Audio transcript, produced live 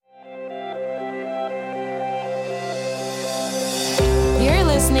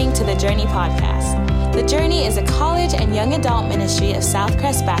listening to the Journey Podcast. The Journey is a college and young adult ministry of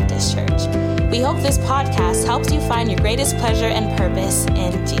Southcrest Baptist Church. We hope this podcast helps you find your greatest pleasure and purpose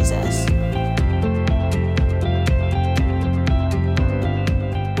in Jesus.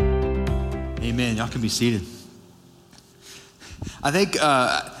 Amen. Y'all can be seated. I think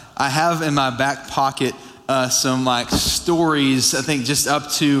I have in my back pocket some stories, I think just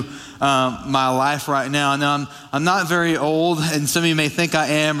up to my life right now. Now, I'm not very old, and some of you may think I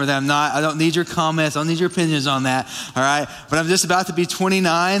am or that I'm not. I don't need your comments. I don't need your opinions on that, all right? But I'm just about to be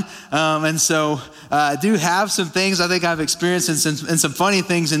 29, and so I do have some things I think I've experienced and some funny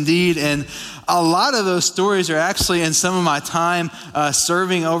things indeed, and a lot of those stories are actually in some of my time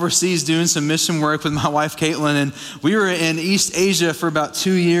serving overseas, doing some mission work with my wife, Caitlin, and we were in East Asia for about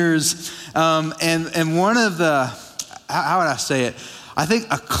 2 years, and one of the, how would I say it? I think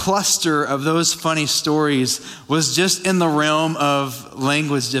a cluster of those funny stories was just in the realm of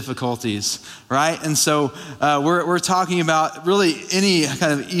language difficulties, right? And so we're talking about really any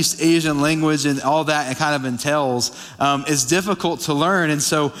kind of East Asian language and all that it kind of entails is difficult to learn. And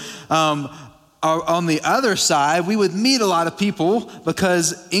so on the other side, we would meet a lot of people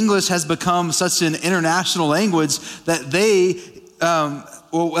because English has become such an international language that they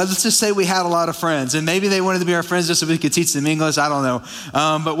well, let's just say we had a lot of friends, and maybe they wanted to be our friends just so we could teach them English. I don't know.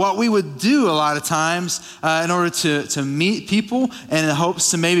 But what we would do a lot of times in order to meet people and in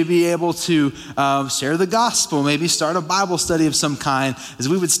hopes to maybe be able to share the gospel, maybe start a Bible study of some kind, is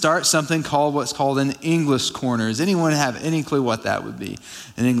we would start something called what's called an English corner. Does anyone have any clue what that would be?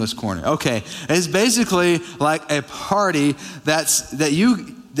 An English corner. Okay. It's basically like a party that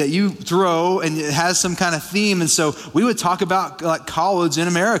you throw, and it has some kind of theme. And so we would talk about like college in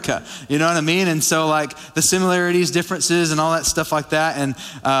America, you know what I mean? And so like the similarities, differences, and all that stuff like that. And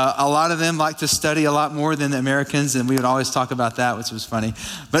a lot of them like to study a lot more than the Americans, and we would always talk about that, which was funny.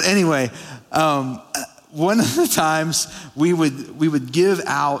 But anyway, one of the times we would give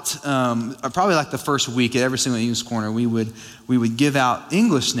out, probably like the first week at every single English corner, we would give out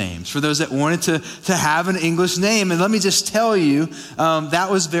English names for those that wanted to have an English name. And let me just tell you, that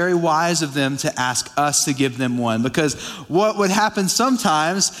was very wise of them to ask us to give them one, because what would happen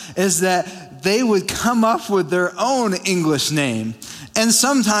sometimes is that they would come up with their own English name. And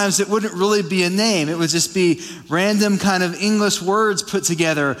sometimes it wouldn't really be a name. It would just be random kind of English words put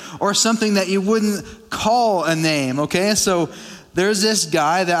together or something that you wouldn't call a name, okay? So there's this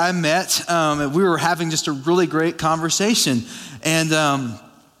guy that I met, and we were having just a really great conversation. And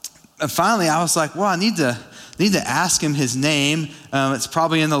finally I was like, well, I need to ask him his name. It's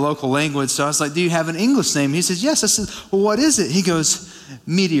probably in the local language. So I was like, do you have an English name? He says, yes. I said, well, what is it? He goes,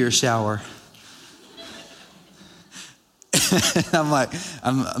 meteor shower. I'm like,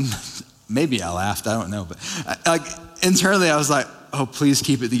 maybe I laughed, I don't know, but internally I was like, oh, please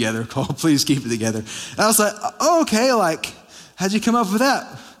keep it together, Cole, please keep it together. And I was like, oh, okay, like, how'd you come up with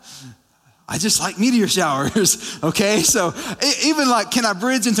that? I just like meteor showers, okay? So even like, can I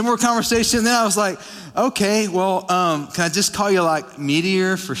bridge into more conversation? Then I was like, okay, well, can I just call you like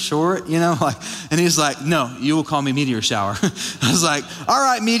Meteor for short, you know? Like, and he's like, no, you will call me Meteor Shower. I was like, all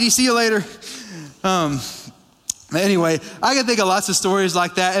right, Meaty, see you later. Anyway, I can think of lots of stories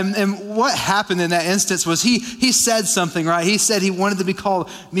like that. And what happened in that instance was he said something, right? He said he wanted to be called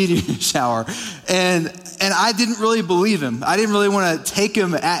Meteor Shower. And I didn't really believe him. I didn't really want to take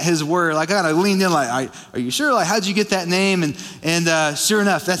him at his word. Like, I kind of leaned in like, are you sure? Like, how'd you get that name? And sure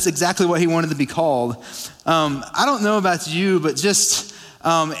enough, that's exactly what he wanted to be called. I don't know about you, but just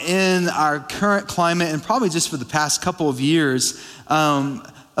in our current climate, and probably just for the past couple of years,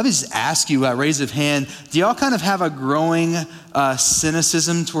 let me just ask you, raise of hand, do y'all kind of have a growing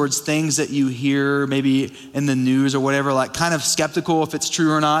cynicism towards things that you hear maybe in the news or whatever, like kind of skeptical if it's true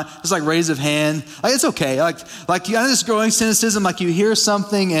or not? It's like raise of hand. Like, it's okay. Like you got this growing cynicism, like you hear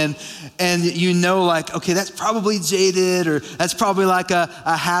something and you know, like, okay, that's probably jaded, or that's probably like a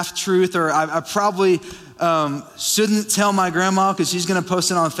half truth, or I probably shouldn't tell my grandma because she's going to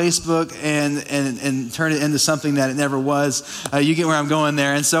post it on Facebook and turn it into something that it never was. You get where I'm going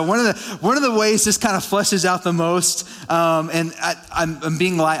there. And so one of the ways this kind of fleshes out the most, and I'm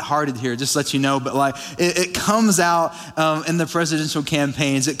being lighthearted here, just to let you know, but like it comes out in the presidential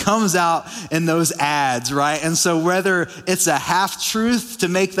campaigns. It comes out in those ads, right? And so whether it's a half truth to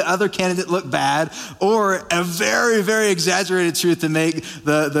make the other candidate look bad, or a very, very exaggerated truth to make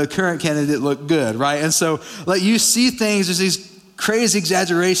the current candidate look good, right? And so like you see things, there's these crazy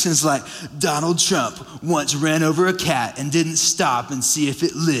exaggerations like Donald Trump once ran over a cat and didn't stop and see if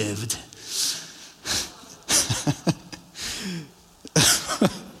it lived.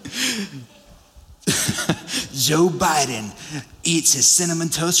 Joe Biden eats his Cinnamon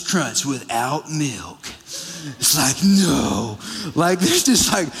Toast Crunch without milk. It's like, no. Like, there's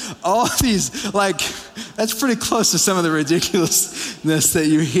just like all these, like, that's pretty close to some of the ridiculousness that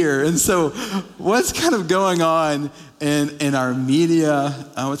you hear. And so what's kind of going on in our media,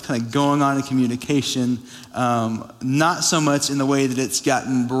 what's kind of going on in communication, not so much in the way that it's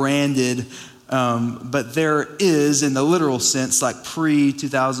gotten branded, but there is, in the literal sense, like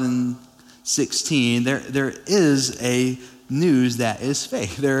pre-2016, there is a news that is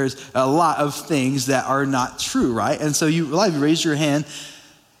fake. There's a lot of things that are not true, right? And so you raise your hand.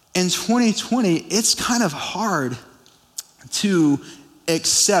 In 2020, it's kind of hard to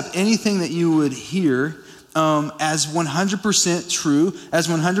accept anything that you would hear as 100% true, as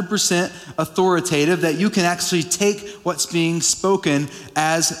 100% authoritative, that you can actually take what's being spoken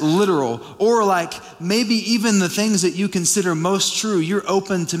as literal. Or like maybe even the things that you consider most true, you're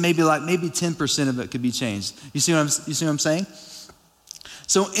open to maybe 10% of it could be changed. You see what I'm saying?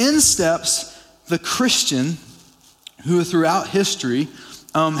 So in steps the Christian who throughout history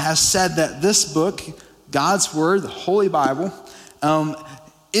has said that this book, God's Word, the Holy Bible,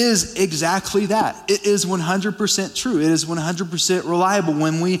 is exactly that. It is 100% true. It is 100% reliable.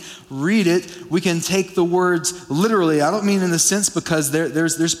 When we read it, we can take the words literally. I don't mean in the sense because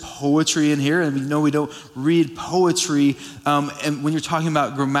there's poetry in here, and we know we don't read poetry. And when you're talking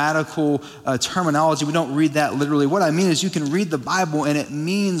about grammatical terminology, we don't read that literally. What I mean is you can read the Bible and it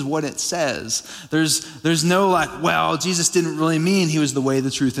means what it says. There's no like, well, Jesus didn't really mean he was the way,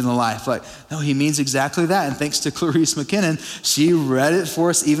 the truth, and the life. Like, no, he means exactly that. And thanks to Clarice McKinnon, she read it for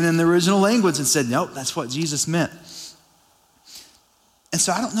us even in the original language and said, nope, that's what Jesus meant. And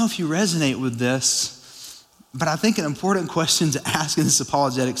so I don't know if you resonate with this, but I think an important question to ask in this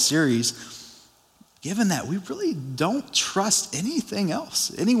apologetic series, given that we really don't trust anything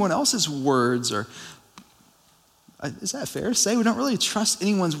else, anyone else's words, or is that fair to say? We don't really trust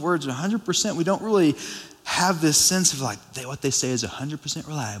anyone's words 100%. We don't really have this sense of like, what they say is 100%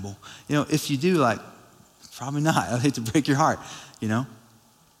 reliable. You know, if you do, like, probably not. I hate to break your heart, you know.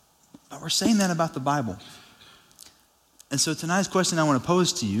 But we're saying that about the Bible. And so tonight's question I want to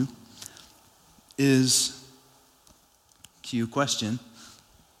pose to you is, cue question,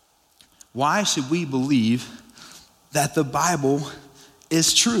 why should we believe that the Bible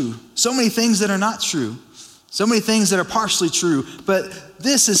is true? So many things that are not true. So many things that are partially true. But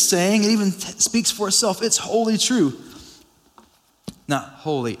this is saying, it even speaks for itself, it's wholly true. Not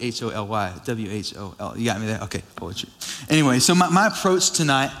holy, H-O-L-Y, W-H-O-L. You got me there? Okay, wholly true. Anyway, so my approach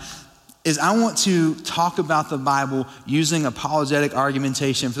tonight is I want to talk about the Bible using apologetic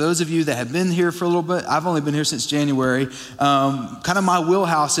argumentation. For those of you that have been here for a little bit, I've only been here since January. Kind of my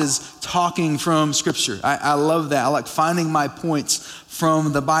wheelhouse is talking from Scripture. I love that. I like finding my points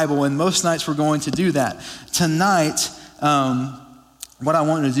from the Bible, and most nights we're going to do that. Tonight, what I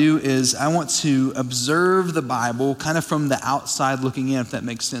want to do is I want to observe the Bible kind of from the outside looking in, if that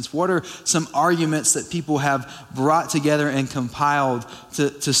makes sense. What are some arguments that people have brought together and compiled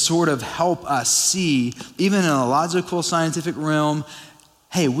to sort of help us see, even in a logical, scientific realm,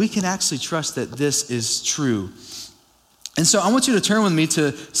 hey, we can actually trust that this is true. And so I want you to turn with me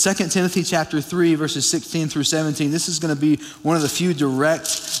to 2 Timothy chapter 3, verses 16 through 17. This is going to be one of the few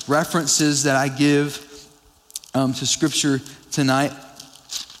direct references that I give to Scripture tonight.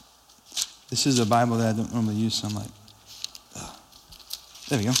 This is a Bible that I don't normally use, so I'm like, oh.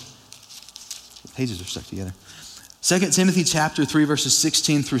 There we go. The pages are stuck together. 2 Timothy chapter 3, verses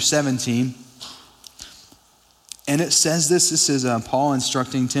 16 through 17. And it says this is Paul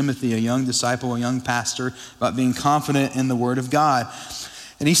instructing Timothy, a young disciple, a young pastor, about being confident in the Word of God.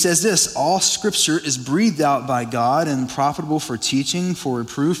 And he says this, all Scripture is breathed out by God and profitable for teaching, for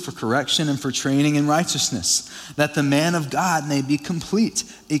reproof, for correction, and for training in righteousness, that the man of God may be complete,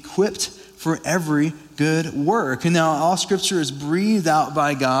 equipped for every good work. And now all Scripture is breathed out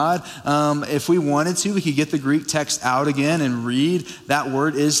by God. If we wanted to, we could get the Greek text out again and read. That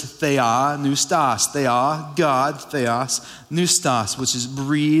word is theopneustos. Theo, God, theos, neustos, which is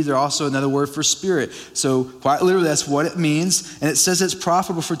breathed, or also another word for spirit. So quite literally, that's what it means. And it says it's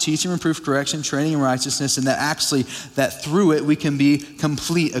profitable for teaching, reproof, correction, training in righteousness, and that actually, that through it, we can be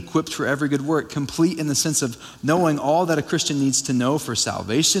complete, equipped for every good work. Complete in the sense of knowing all that a Christian needs to know for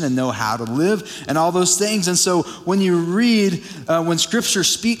salvation and know how to live and all those those things. And so when you read, when Scripture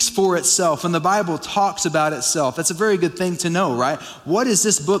speaks for itself, when the Bible talks about itself, that's a very good thing to know, right? What does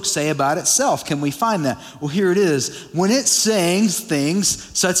this book say about itself? Can we find that? Well, here it is. When it's saying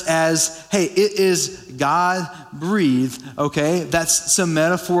things such as, hey, it is God-breathed, okay? That's some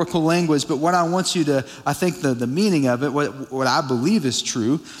metaphorical language, but what I want you to, I think the meaning of it, what I believe is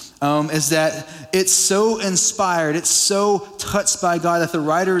true, is that it's so inspired, it's so touched by God that the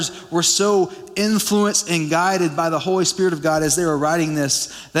writers were so influenced and guided by the Holy Spirit of God as they were writing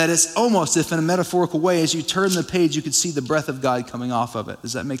this, that it's almost if in a metaphorical way, as you turn the page, you could see the breath of God coming off of it.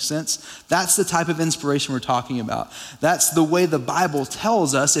 Does that make sense? That's the type of inspiration we're talking about. That's the way the Bible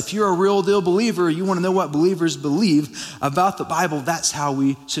tells us. If you're a real deal believer, you want to know what believers believe about the Bible, that's how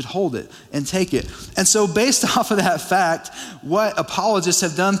we should hold it and take it. And so based off of that fact, what apologists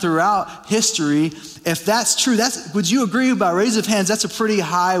have done throughout history, if that's true, would you agree by raise of hands, that's a pretty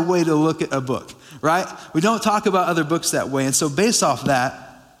high way to look at a book, right? We don't talk about other books that way. And so based off that,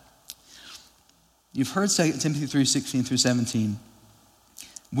 you've heard 2 Timothy 3:16 through 17.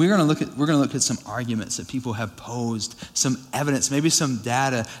 We're going to look at some arguments that people have posed, some evidence, maybe some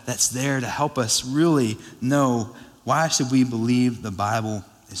data that's there to help us really know why should we believe the Bible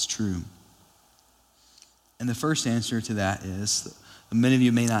is true. And the first answer to that is, many of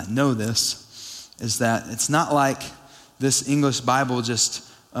you may not know this, is that it's not like this English Bible just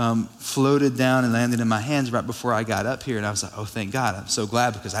floated down and landed in my hands right before I got up here. And I was like, oh, thank God. I'm so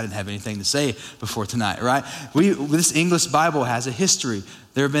glad because I didn't have anything to say before tonight, right? This English Bible has a history.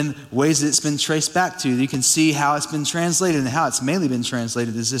 There have been ways that it's been traced back to. You can see how it's been translated, and how it's mainly been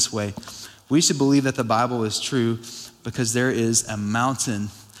translated is this way. We should believe that the Bible is true because there is a mountain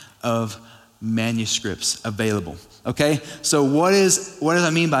of manuscripts available. Okay, so what does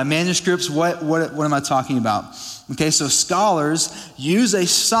I mean by manuscripts? What am I talking about? Okay, so scholars use a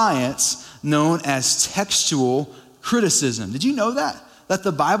science known as textual criticism. Did you know that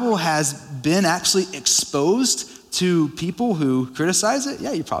the Bible has been actually exposed to people who criticize it?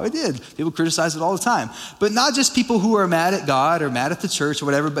 Yeah, you probably did. People criticize it all the time. But not just people who are mad at God or mad at the church or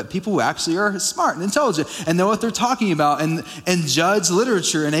whatever, but people who actually are smart and intelligent and know what they're talking about and judge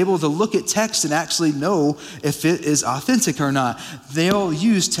literature and able to look at text and actually know if it is authentic or not. They'll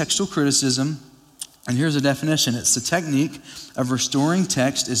use textual criticism, and here's a definition. It's the technique of restoring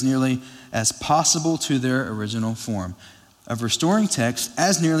text as nearly as possible to their original form. Of restoring text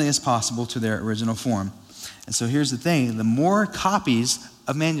as nearly as possible to their original form. And so here's the thing, the more copies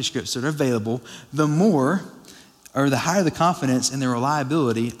of manuscripts that are available, the higher the confidence in the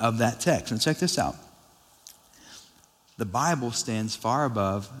reliability of that text. And check this out. The Bible stands far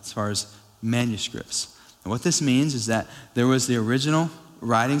above as far as manuscripts. And what this means is that there was the original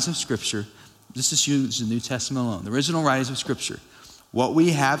writings of Scripture. Just use the New Testament alone. The original writings of Scripture. What we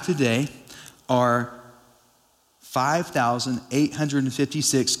have today are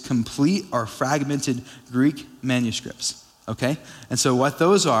 5,856 complete or fragmented Greek manuscripts, okay? And so what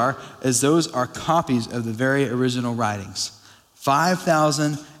those are copies of the very original writings.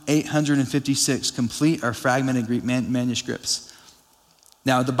 5,856 complete or fragmented Greek manuscripts.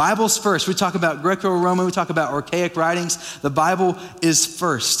 Now, the Bible's first. We talk about Greco-Roman, we talk about archaic writings. The Bible is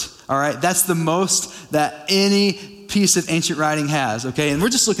first, all right? That's the most that any piece of ancient writing has, okay? And we're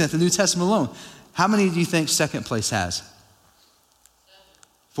just looking at the New Testament alone. How many do you think second place has?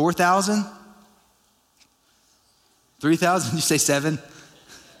 4,000? 3,000? You say 7?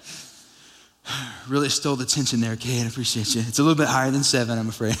 Really stole the tension there, Kate. I appreciate you. It's a little bit higher than 7, I'm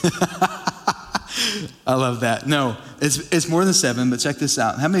afraid. I love that. No, it's more than 7, but check this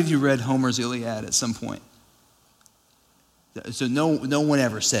out. How many of you read Homer's Iliad at some point? So no one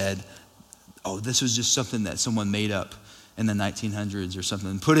ever said, oh, this was just something that someone made up in the 1900s or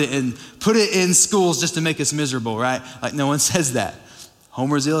something. Put it in schools just to make us miserable, right? Like no one says that.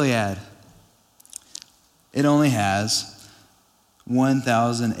 Homer's Iliad. It only has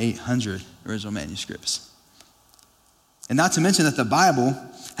 1,800 original manuscripts. And not to mention that the Bible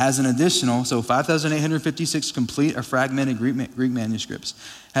has an additional, so 5,856 complete or fragmented Greek manuscripts,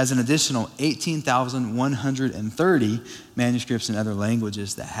 has an additional 18,130 manuscripts in other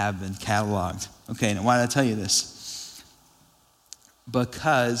languages that have been cataloged. Okay, now why did I tell you this?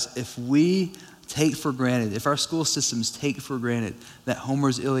 Because if we take for granted, if our school systems take for granted that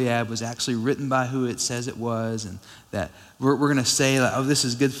Homer's Iliad was actually written by who it says it was, and that we're going to say, like, oh, this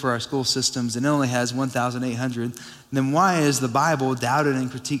is good for our school systems, and it only has 1,800, then why is the Bible doubted and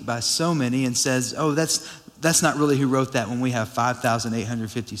critiqued by so many and says, oh, that's not really who wrote that when we have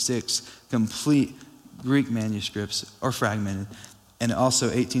 5,856 complete Greek manuscripts or fragmented, and also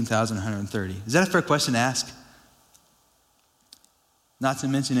 18,130? Is that a fair question to ask? Not to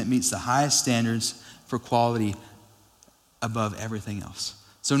mention it meets the highest standards for quality above everything else.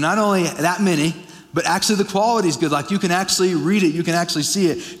 So not only that many, but actually the quality is good. Like you can actually read it. You can actually see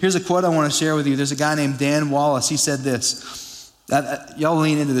it. Here's a quote I want to share with you. There's a guy named Dan Wallace. He said this. Y'all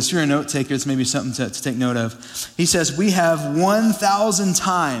lean into this. If you're a note taker, it's maybe something to take note of. He says, we have 1,000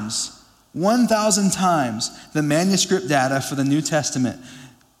 times the manuscript data for the New Testament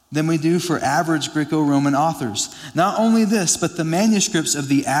than we do for average Greco-Roman authors. Not only this, but the manuscripts of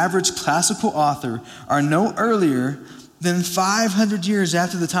the average classical author are no earlier than 500 years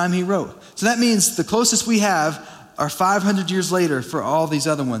after the time he wrote. So that means the closest we have are 500 years later for all these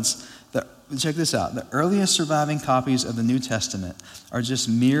other ones. Check this out. The earliest surviving copies of the New Testament are just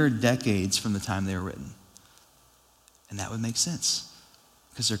mere decades from the time they were written. And that would make sense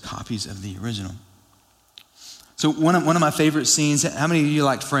because they're copies of the original. So one of my favorite scenes, how many of you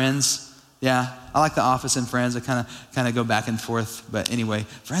like Friends? Yeah, I like The Office and Friends. I kind of go back and forth. But anyway,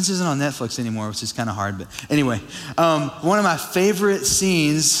 Friends isn't on Netflix anymore, which is kind of hard. But anyway, one of my favorite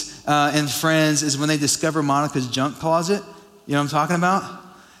scenes in Friends is when they discover Monica's junk closet. You know what I'm talking about?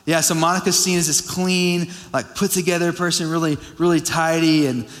 Yeah, so Monica's seen as this clean, like put together person, really, really tidy,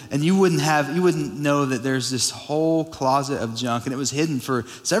 and you wouldn't know that there's this whole closet of junk, and it was hidden for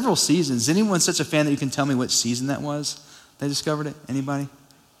several seasons. Is anyone such a fan that you can tell me which season that was? They discovered it? Anybody?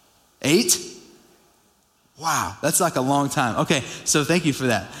 8? Wow, that's like a long time. Okay, so thank you for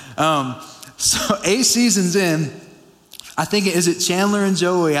that. So 8 seasons in, I think is it Chandler and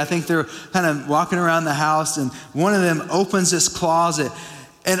Joey? I think they're kind of walking around the house, and one of them opens this closet,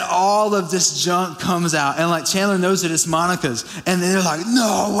 and all of this junk comes out. And like Chandler knows that it's Monica's. And they're like,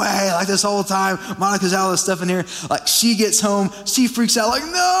 no way. Like this whole time, Monica's all this stuff in here. Like she gets home, she freaks out like,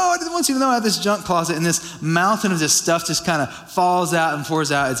 no, I didn't want you to know I have this junk closet. And this mountain of this stuff just kind of falls out and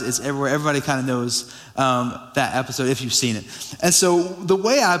pours out. It's everywhere. Everybody kind of knows that episode if you've seen it. And so the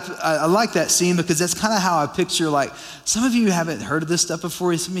way I like that scene because that's kind of how I picture like, some of you haven't heard of this stuff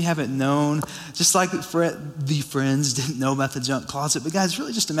before. Some of you haven't known. Just like the Friends didn't know about the junk closet. But guys, it's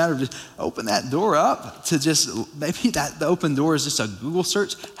really just a matter of just open that door up to just, maybe the open door is just a Google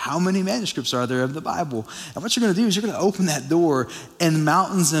search. How many manuscripts are there of the Bible? And what you're going to do is you're going to open that door and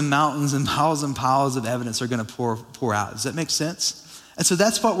mountains and piles of evidence are going to pour out. Does that make sense? And so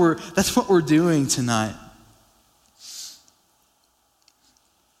that's what we're doing tonight.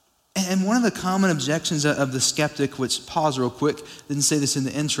 And one of the common objections of the skeptic, which, pause real quick, didn't say this in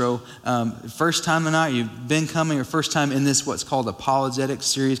the intro, first time tonight, you've been coming, or first time in this what's called apologetic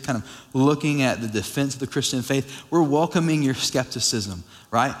series, kind of looking at the defense of the Christian faith, we're welcoming your skepticism,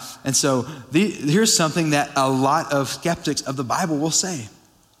 right? And so here's something that a lot of skeptics of the Bible will say.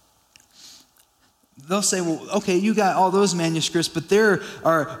 They'll say, well, okay, you got all those manuscripts, but there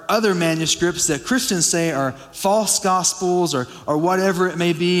are other manuscripts that Christians say are false gospels or whatever it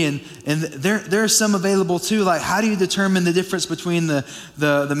may be, and there are some available too. Like, how do you determine the difference between the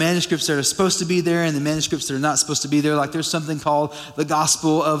manuscripts that are supposed to be there and the manuscripts that are not supposed to be there? Like, there's something called the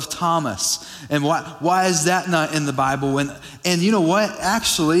Gospel of Thomas, and why is that not in the Bible? And you know what?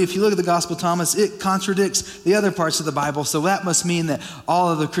 Actually, if you look at the Gospel of Thomas, it contradicts the other parts of the Bible, so that must mean that all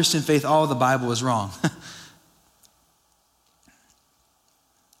of the Christian faith, all of the Bible is wrong.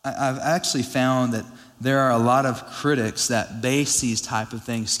 I've actually found that there are a lot of critics that base these type of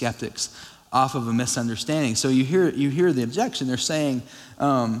things, skeptics, off of a misunderstanding. So you hear the objection. They're saying,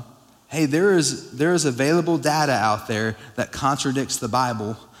 hey, there is available data out there that contradicts the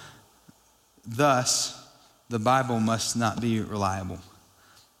Bible. Thus, the Bible must not be reliable.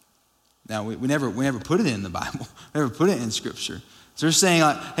 Now, we never put it in the Bible. We never put it in Scripture. So they're saying,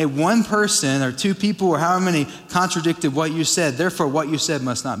 like, hey, one person or two people or however many contradicted what you said, therefore what you said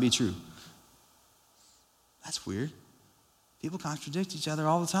must not be true. That's weird. People contradict each other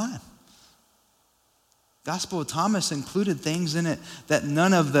all the time. Gospel of Thomas included things in it that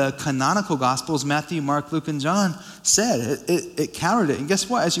none of the canonical Gospels, Matthew, Mark, Luke, and John, said. It countered it. And guess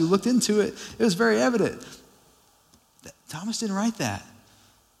what? As you looked into it, it was very evident that Thomas didn't write that.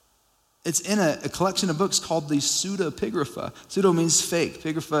 It's in a collection of books called the Pseudepigrapha. Pseudo means fake.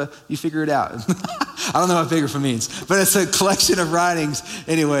 Pigrapha, you figure it out. I don't know what pigrapha means, but it's a collection of writings,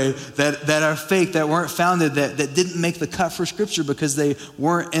 anyway, that are fake, that weren't founded, that didn't make the cut for Scripture because they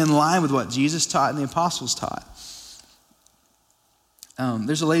weren't in line with what Jesus taught and the apostles taught.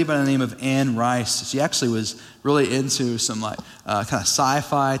 There's a lady by the name of Anne Rice. She actually was really into some kind of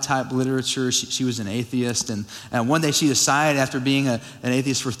sci-fi type literature. She was an atheist, and one day she decided, after being an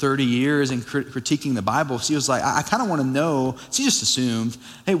atheist for 30 years and critiquing the Bible, she was like, I kind of want to know. She just assumed,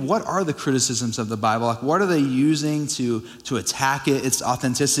 hey, what are the criticisms of the Bible? Like, what are they using to attack it, its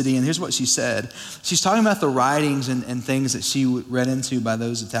authenticity? And here's what she said. She's talking about the writings and things that she read into by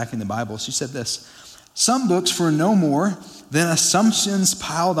those attacking the Bible. She said this: some books were no more than assumptions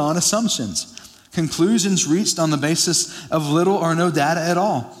piled on assumptions, conclusions reached on the basis of little or no data at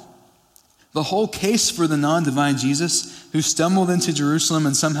all. The whole case for the non-divine Jesus who stumbled into Jerusalem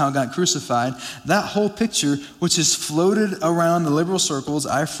and somehow got crucified, that whole picture, which has floated around the liberal circles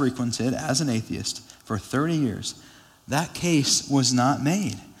I frequented as an atheist for 30 years, that case was not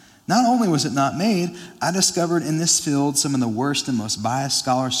made. Not only was it not made, I discovered in this field some of the worst and most biased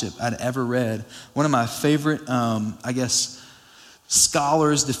scholarship I'd ever read. One of my favorite,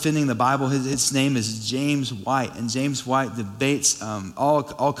 scholars defending the Bible, his name is James White. And James White debates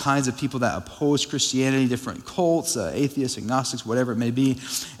all kinds of people that oppose Christianity, different cults, atheists, agnostics, whatever it may be.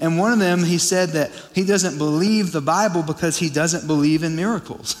 And one of them, he said that he doesn't believe the Bible because he doesn't believe in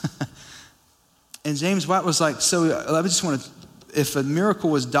miracles. And James White was like, so I just want to, if a miracle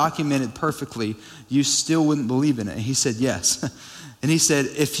was documented perfectly, you still wouldn't believe in it? And he said, yes. And he said,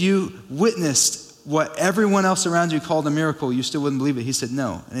 if you witnessed what everyone else around you called a miracle, you still wouldn't believe it? He said,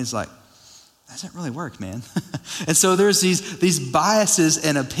 no. And he's like, that doesn't really work, man. And so there's these biases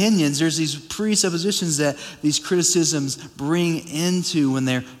and opinions. There's these presuppositions that these criticisms bring into when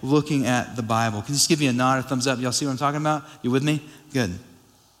they're looking at the Bible. Can you just give me a nod or thumbs up? Y'all see what I'm talking about? You with me? Good.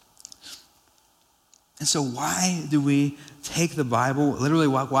 And so why do we take the Bible, literally,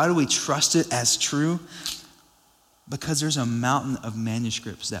 why do we trust it as true? Because there's a mountain of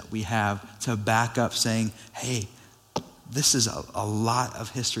manuscripts that we have to back up saying, hey, this is a lot of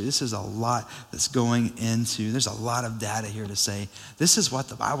history. This is a lot that's going into, there's a lot of data here to say, this is what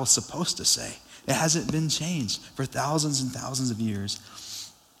the Bible's supposed to say. It hasn't been changed for thousands and thousands of years.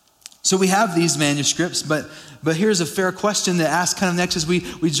 So we have these manuscripts, but here's a fair question to ask kind of next as we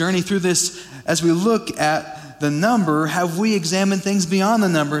journey through this. As we look at the number, have we examined things beyond the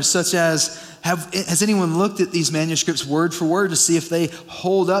number, such as, has anyone looked at these manuscripts word for word to see if they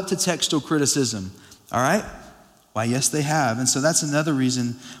hold up to textual criticism? All right? Why, yes, they have. And so that's another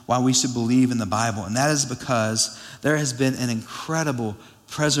reason why we should believe in the Bible. And that is because there has been an incredible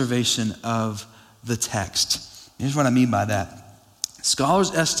preservation of the text. Here's what I mean by that.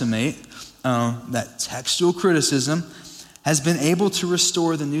 Scholars estimate that textual criticism has been able to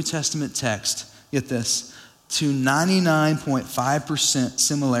restore the New Testament text, get this, to 99.5%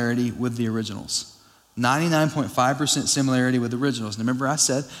 similarity with the originals. 99.5% similarity with the originals. And remember I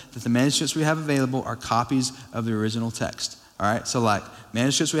said that the manuscripts we have available are copies of the original text. All right, so like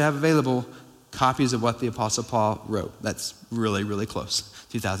manuscripts we have available, copies of what the Apostle Paul wrote. That's really, really close.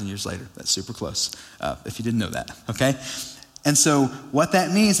 2,000 years later, that's super close, if you didn't know that, okay? And so what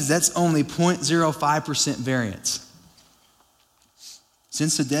that means is that's only 0.05% variance.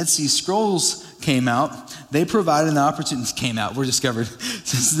 Since the Dead Sea Scrolls came out, they provided an opportunity,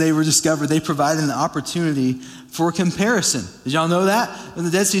 since they were discovered, they provided an opportunity for comparison. Did y'all know that? When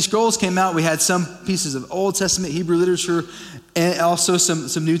the Dead Sea Scrolls came out, we had some pieces of Old Testament Hebrew literature and also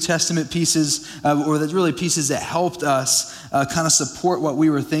some New Testament pieces, or that's really pieces that helped us kind of support what we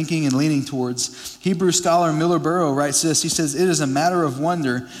were thinking and leaning towards. Hebrew scholar Miller Burrow writes this. He says, it is a matter of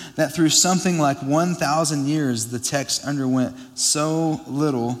wonder that through something like 1,000 years, the text underwent so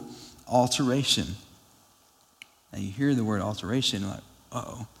little alteration. Now you hear the word alteration, you're like,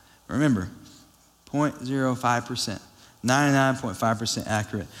 uh-oh. Remember, 0.05%, 99.5%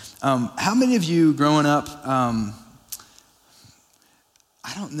 accurate. How many of you growing up,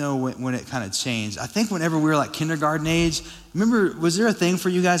 I don't know when it kind of changed. I think whenever we were like kindergarten age, remember, was there a thing for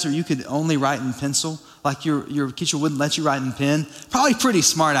you guys where you could only write in pencil? Like your teacher wouldn't let you write in pen? Probably a pretty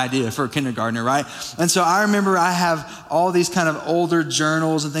smart idea for a kindergartner, right? And so I remember I have all these kind of older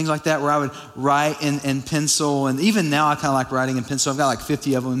journals and things like that where I would write in pencil. And even now I kind of like writing in pencil. I've got like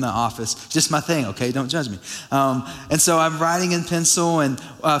 50 of them in my office. Just my thing, okay? Don't judge me. And so I'm writing in pencil. And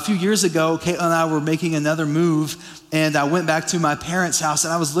a few years ago, Caitlin and I were making another move. And I went back to my parents' house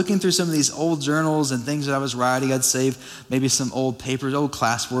and I was looking through some of these old journals and things that I was writing. I'd saved maybe some old papers, old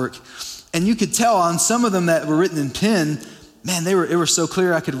classwork. And you could tell on some of them that were written in pen, man, it were so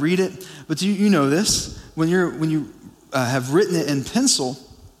clear I could read it. But you know this, when you have written it in pencil,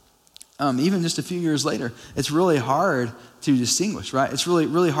 even just a few years later, it's really hard to distinguish, right? It's really,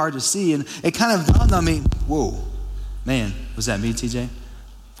 really hard to see. And it kind of dawned on me, whoa, man, was that me, TJ?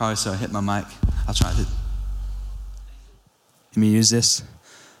 Probably so I hit my mic. I'll try to. Let me use this.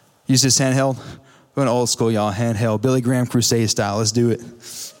 Use this handheld. We're going old school, y'all. Handheld. Billy Graham Crusade style. Let's do it.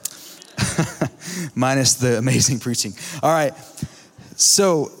 Minus the amazing preaching. All right.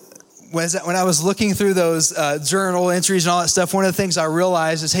 So when I was looking through those journal entries and all that stuff, one of the things I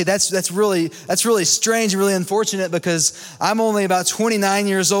realized is, hey, that's really strange and really unfortunate, because I'm only about 29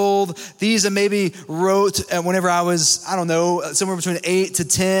 years old. These I maybe wrote whenever I was, I don't know, somewhere between 8 to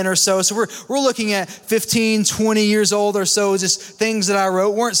 10 or so. So we're looking at 15, 20 years old or so. Just things that I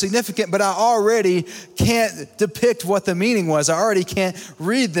wrote weren't significant, but I already can't depict what the meaning was. I already can't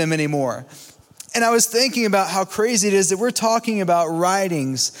read them anymore. And I was thinking about how crazy it is that we're talking about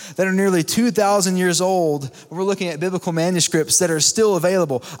writings that are nearly 2,000 years old. We're looking at biblical manuscripts that are still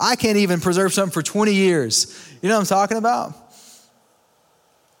available. I can't even preserve something for 20 years. You know what I'm talking about?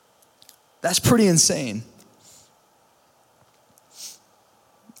 That's pretty insane.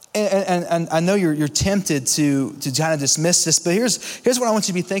 And I know you're tempted to kind of dismiss this, but here's what I want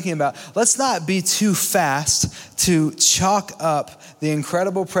you to be thinking about. Let's not be too fast to chalk up the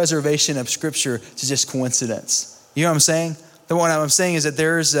incredible preservation of Scripture to just coincidence. You know what I'm saying? What I'm saying is that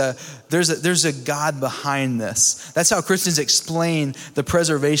there's a God behind this. That's how Christians explain the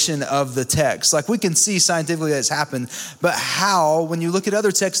preservation of the text. Like, we can see scientifically that it's happened, but how when you look at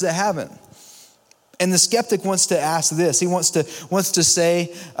other texts that haven't? And the skeptic wants to ask this. He wants to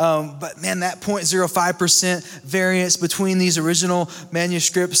say, but man, that 0.05% variance between these original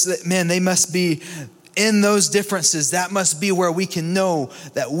manuscripts, that, man, they must be in those differences. That must be where we can know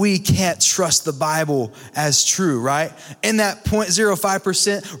that we can't trust the Bible as true, right? In that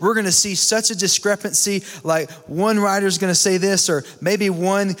 0.05%, we're going to see such a discrepancy. Like, one writer is going to say this, or maybe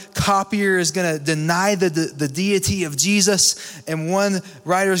one copier is going to deny the deity of Jesus, and one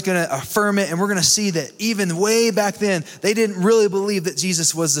writer is going to affirm it. And we're going to see that even way back then, they didn't really believe that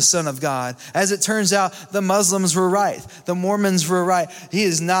Jesus was the Son of God. As it turns out, the Muslims were right. The Mormons were right. He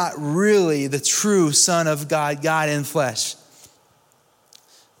is not really the true Son of God, God in flesh.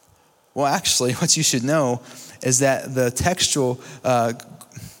 Well, actually, what you should know is that the textual,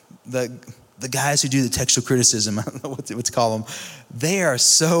 the guys who do the textual criticism, I don't know what to call them, they are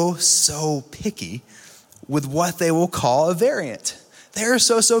so picky with what they will call a variant. They're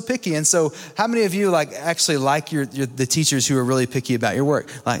so picky. And so how many of you actually like the teachers who are really picky about your work?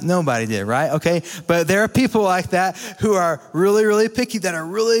 Like, nobody did, right? Okay. But there are people like that who are really picky, that are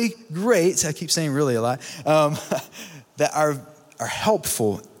really great. I keep saying really a lot. That are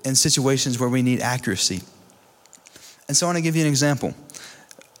helpful in situations where we need accuracy. And so I want to give you an example.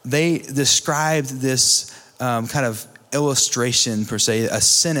 They described this kind of illustration, per se, a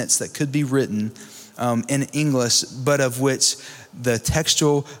sentence that could be written in English, but of which the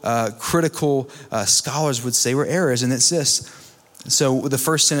textual critical scholars would say were errors. And it's this. So the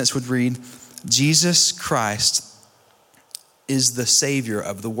first sentence would read, Jesus Christ is the Savior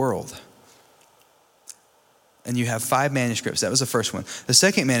of the world. And you have 5 manuscripts. That was the first one. The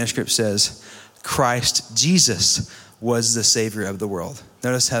second manuscript says, Christ Jesus was the Savior of the world.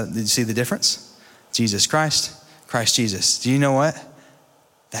 Notice how, did you see the difference? Jesus Christ, Christ Jesus. Do you know what?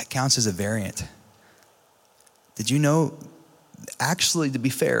 That counts as a variant. Did you know? Actually, to be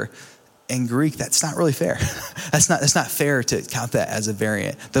fair, in Greek, that's not really fair. That's not fair to count that as a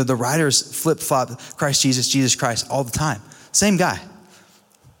variant. The writers flip-flop Christ Jesus, Jesus Christ all the time. Same guy.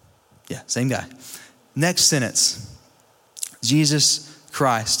 Yeah, same guy. Next sentence. Jesus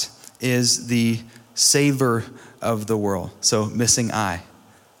Christ is the Savior of the world. So missing I.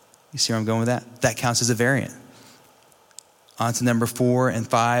 You see where I'm going with that? That counts as a variant. On to number 4 and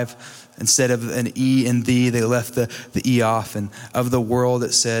 5. Instead of an E and thee, they left the E off. And of the world,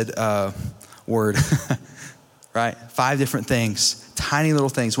 it said word. Right? 5 different things. Tiny little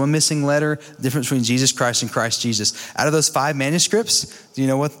things. One missing letter. Difference between Jesus Christ and Christ Jesus. Out of those 5 manuscripts, do you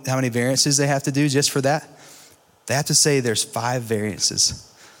know how many variances they have to do just for that? They have to say there's 5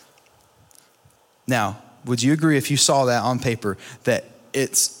 variances. Now, would you agree if you saw that on paper that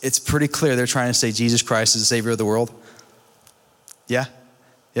it's pretty clear they're trying to say Jesus Christ is the Savior of the world? Yeah?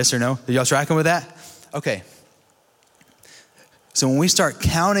 Yes or no? Are y'all tracking with that? Okay. So when we start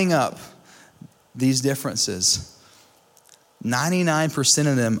counting up these differences, 99%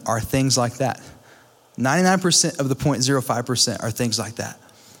 of them are things like that. 99% of the 0.05% are things like that.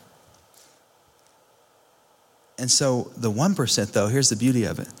 And so the 1%, though, here's the beauty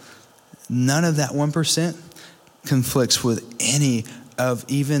of it. None of that 1% conflicts with any of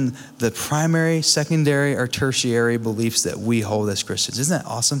even the primary, secondary, or tertiary beliefs that we hold as Christians. Isn't that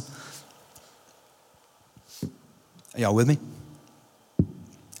awesome? Are y'all with me?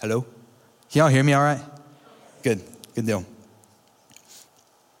 Hello? Can y'all hear me all right? Good deal.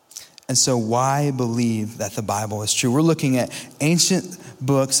 And so why believe that the Bible is true? We're looking at ancient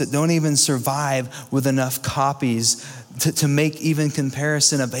books that don't even survive with enough copies to make even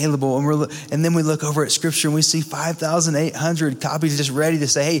comparison available. And then we look over at Scripture and we see 5,800 copies just ready to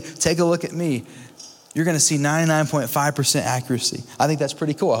say, hey, take a look at me. You're going to see 99.5% accuracy. I think that's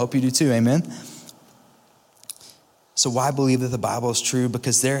pretty cool. I hope you do too. Amen. So why believe that the Bible is true?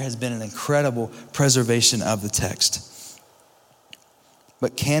 Because there has been an incredible preservation of the text.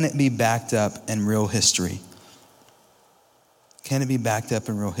 But can it be backed up in real history? Can it be backed up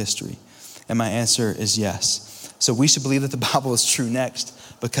in real history? And my answer is yes. So we should believe that the Bible is true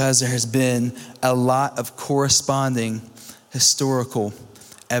next because there has been a lot of corresponding historical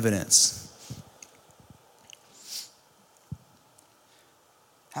evidence.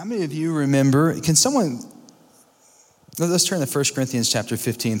 How many of you remember, let's turn to 1 Corinthians chapter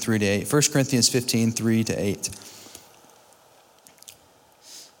 15, 3 to 8. 1 Corinthians 15, 3 to 8.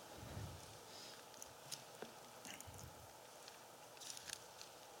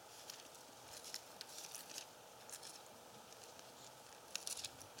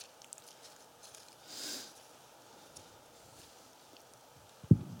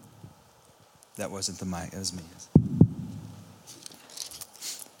 That wasn't the mic, it was me.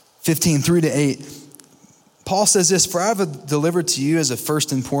 15, 3 to 8. Paul says this, for I have delivered to you as of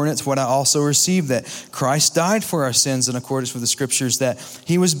first importance what I also received, that Christ died for our sins in accordance with the Scriptures, that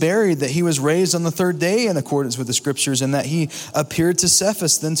he was buried, that he was raised on the third day in accordance with the Scriptures, and that he appeared to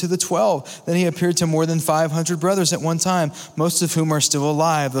Cephas, then to the 12. Then he appeared to more than 500 brothers at one time, most of whom are still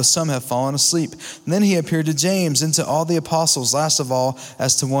alive, though some have fallen asleep. And then he appeared to James and to all the apostles. Last of all,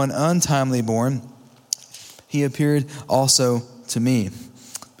 as to one untimely born, he appeared also to me.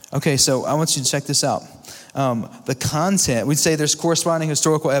 Okay, so I want you to check this out. The content, we'd say there's corresponding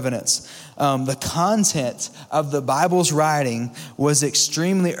historical evidence. The content of the Bible's writing was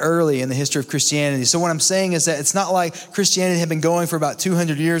extremely early in the history of Christianity. So what I'm saying is that it's not like Christianity had been going for about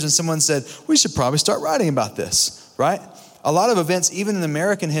 200 years and someone said, we should probably start writing about this, right? A lot of events, even in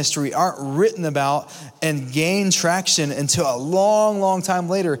American history, aren't written about and gain traction until a long, long time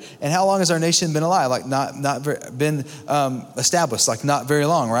later. And how long has our nation been alive? Like been established, like not very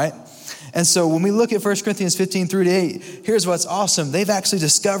long, right? And so when we look at 1 Corinthians 15, 3 to 8, here's what's awesome. They've actually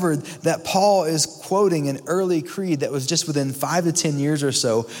discovered that Paul is quoting an early creed that was just within 5 to 10 years or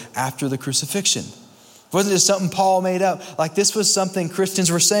so after the crucifixion. It wasn't just something Paul made up. Like this was something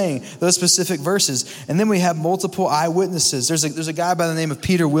Christians were saying, those specific verses. And then we have multiple eyewitnesses. There's a guy by the name of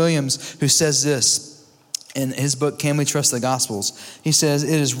Peter Williams who says this in his book, Can We Trust the Gospels? He says,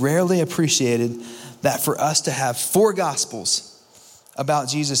 it is rarely appreciated that for us to have 4 Gospels about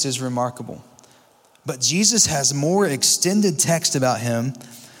Jesus is remarkable. But Jesus has more extended text about him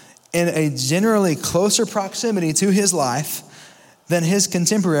in a generally closer proximity to his life than his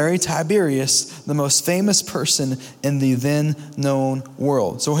contemporary Tiberius, the most famous person in the then known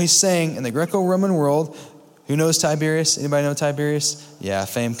world. So he's saying in the Greco-Roman world, who knows Tiberius? Anybody know Tiberius? Yeah,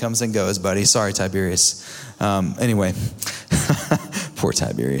 fame comes and goes, buddy. Sorry, Tiberius. Anyway, poor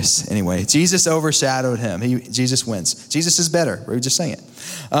Tiberius. Anyway, Jesus overshadowed him. Jesus wins. Jesus is better. We were just saying it.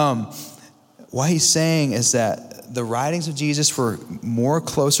 What he's saying is that the writings of Jesus were more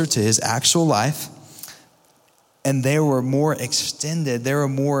closer to his actual life, and they were more extended. They were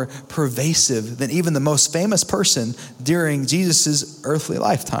more pervasive than even the most famous person during Jesus' earthly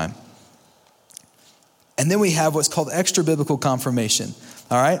lifetime. And then we have what's called extra biblical confirmation.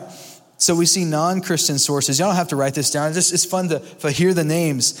 All right. So we see non-Christian sources. Y'all don't have to write this down. It's fun to hear the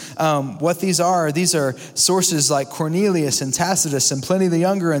names. What these are sources like Cornelius and Tacitus and Pliny the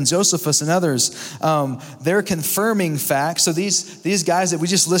Younger and Josephus and others. They're confirming facts. So these guys that we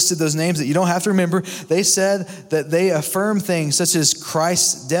just listed, those names that you don't have to remember, they said that they affirm things such as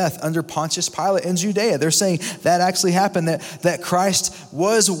Christ's death under Pontius Pilate in Judea. They're saying that actually happened, that Christ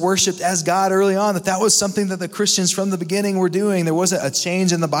was worshiped as God early on, that was something that the Christians from the beginning were doing. There wasn't a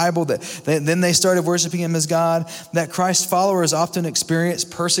change in the Bible then they started worshiping him as God, that Christ's followers often experience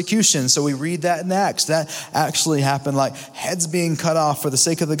persecution. So we read that in Acts. That actually happened, like heads being cut off for the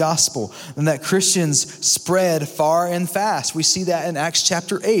sake of the gospel. And that Christians spread far and fast. We see that in Acts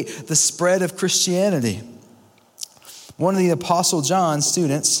chapter 8, the spread of Christianity. One of the Apostle John's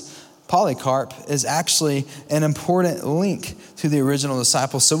students, Polycarp, is actually an important link to the original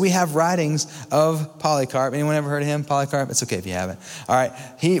disciples. So we have writings of Polycarp. Anyone ever heard of him, Polycarp? It's okay if you haven't. All right.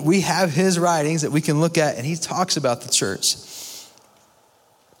 We have his writings that we can look at, and he talks about the church.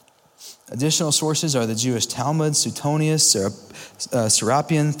 Additional sources are the Jewish Talmud, Suetonius,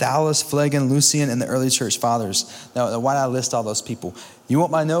 Serapion, Thales, Phlegon, Lucian, and the early church fathers. Now, why did I list all those people? You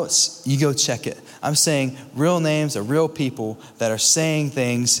want my notes? You go check it. I'm saying real names of real people that are saying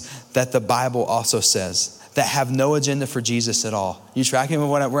things that the Bible also says, that have no agenda for Jesus at all. You tracking with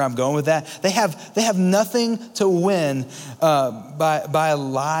where I'm going with that? They have nothing to win by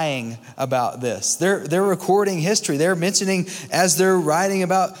lying about this. They're recording history. They're mentioning, as they're writing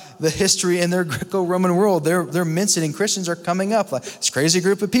about the history in their Greco-Roman world, they're mentioning Christians are coming up. Like, this crazy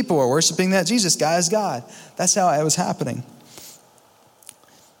group of people are worshiping that Jesus guy is God. That's how it was happening.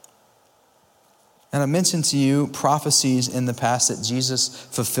 And I mentioned to you prophecies in the past that Jesus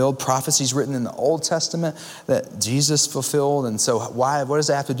fulfilled, prophecies written in the Old Testament that Jesus fulfilled. And so what does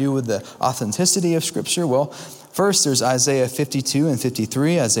that have to do with the authenticity of Scripture? Well, first there's Isaiah 52 and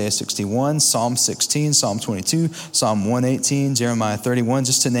 53, Isaiah 61, Psalm 16, Psalm 22, Psalm 118, Jeremiah 31,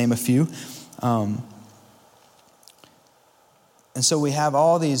 just to name a few. And so we have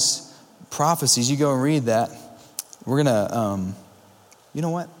all these prophecies. You go and read that. We're going to, you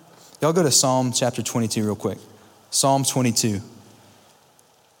know what? Y'all go to Psalm chapter 22 real quick. Psalm 22.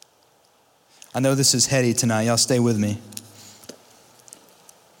 I know this is heady tonight. Y'all stay with me.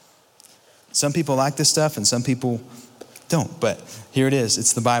 Some people like this stuff and some people don't. But here it is.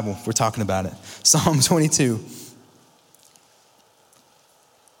 It's the Bible. We're talking about it. Psalm 22.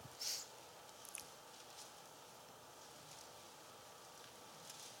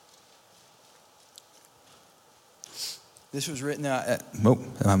 This was written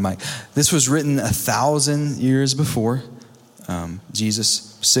This was written 1,000 years before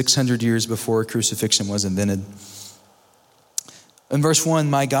Jesus, 600 years before crucifixion was invented. In verse 1,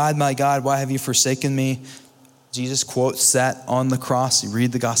 my God, why have you forsaken me? Jesus quotes that on the cross. You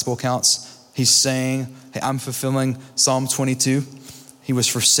read the gospel accounts. He's saying, hey, I'm fulfilling Psalm 22. He was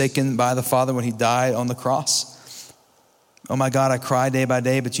forsaken by the Father when he died on the cross. Oh my God, I cry day by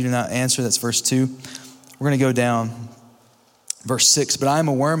day, but you do not answer. That's verse 2. We're going to go down. Verse 6, but I am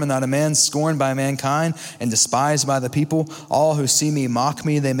a worm and not a man, scorned by mankind and despised by the people. All who see me mock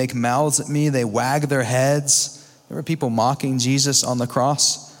me. They make mouths at me. They wag their heads. There were people mocking Jesus on the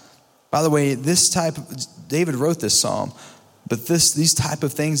cross. By the way, David wrote this psalm, but these type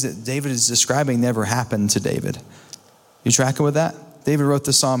of things that David is describing never happened to David. You tracking with that? David wrote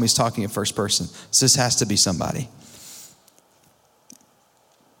the psalm. He's talking in first person. So this has to be somebody.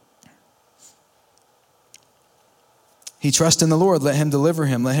 He trusts in the Lord. Let him deliver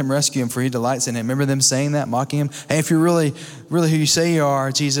him. Let him rescue him, for he delights in him. Remember them saying that, mocking him? Hey, if you're really, really who you say you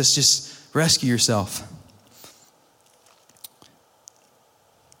are, Jesus, just rescue yourself.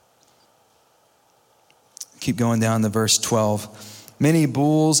 Keep going down to verse 12. Many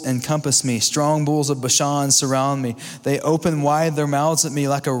bulls encompass me. Strong bulls of Bashan surround me. They open wide their mouths at me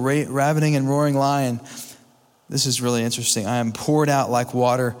like a ravening and roaring lion. This is really interesting. I am poured out like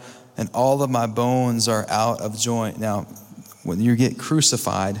water, and all of my bones are out of joint. Now, when you get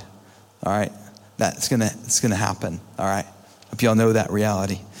crucified, all right, it's gonna happen, all right? Hope y'all know that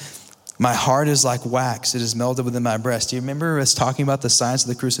reality. My heart is like wax. It is melted within my breast. Do you remember us talking about the signs of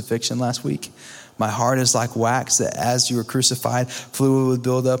the crucifixion last week? My heart is like wax, that as you were crucified, fluid would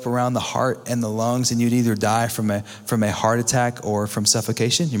build up around the heart and the lungs, and you'd either die from a heart attack or from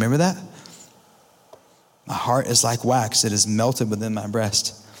suffocation. You remember that? My heart is like wax. It is melted within my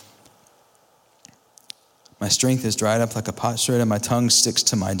breast. My strength is dried up like a potsherd, and my tongue sticks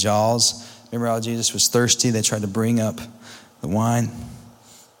to my jaws. Remember how Jesus was thirsty? They tried to bring up the wine.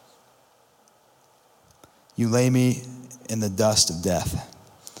 You lay me in the dust of death.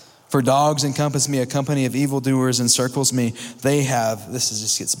 For dogs encompass me, a company of evildoers encircles me.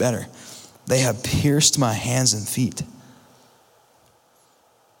 Just gets better. They have pierced my hands and feet.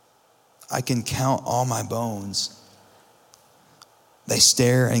 I can count all my bones. They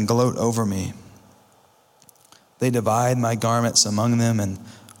stare and gloat over me. They divide my garments among them, and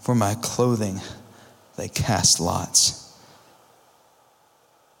for my clothing they cast lots.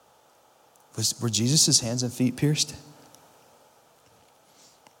 Were Jesus' hands and feet pierced?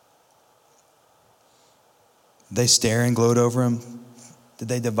 They stare and gloat over him. Did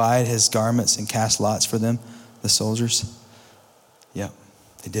they divide his garments and cast lots for them, the soldiers? Yeah,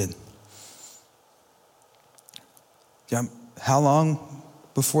 they did. How long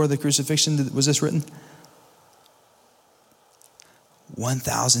before the crucifixion was this written?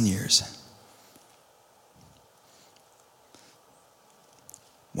 1,000 years.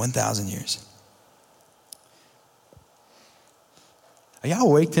 1,000 years. Are y'all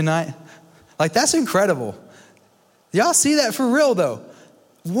awake tonight? Like, that's incredible. Y'all see that for real, though?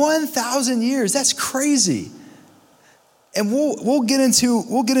 1,000 years. That's crazy. And we'll get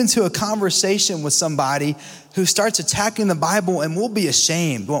into a conversation with somebody who starts attacking the Bible, and we'll be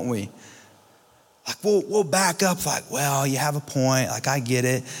ashamed, won't we? Like we'll back up like, well, you have a point. Like, I get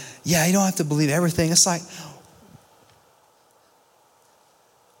it. Yeah, you don't have to believe everything. It's like,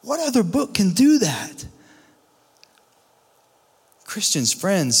 what other book can do that? Christians,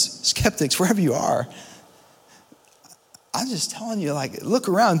 friends, skeptics, wherever you are, I'm just telling you, like, look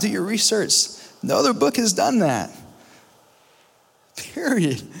around, do your research. No other book has done that.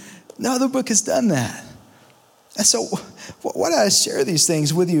 Period. No other book has done that. And so why do I share these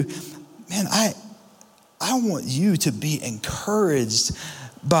things with you? Man, I want you to be encouraged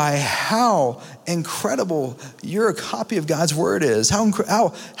by how incredible your copy of God's word is.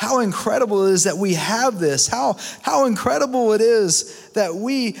 How incredible it is that we have this. How incredible it is that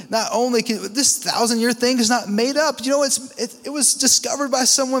we not only can, this 1,000-year thing is not made up. You know, it was discovered by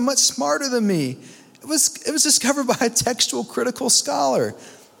someone much smarter than me. It was discovered by a textual critical scholar.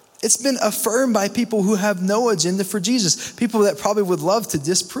 It's been affirmed by people who have no agenda for Jesus, people that probably would love to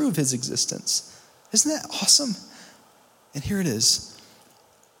disprove his existence. Isn't that awesome? And here it is.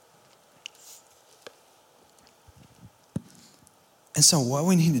 And so what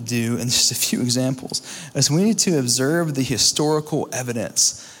we need to do, and just a few examples, is we need to observe the historical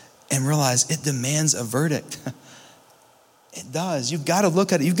evidence and realize it demands a verdict. It does. You've got to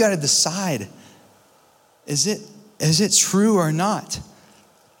look at it. You've got to decide, is it true or not?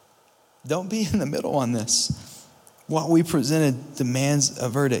 Don't be in the middle on this. What we presented demands a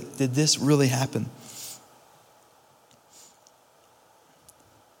verdict. Did this really happen?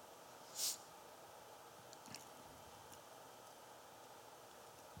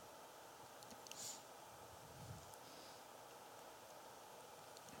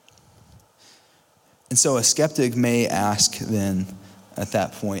 And so a skeptic may ask then at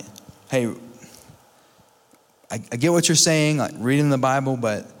that point, hey, I get what you're saying, like reading the Bible,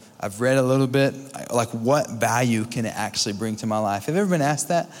 but I've read a little bit. Like, what value can it actually bring to my life? Have you ever been asked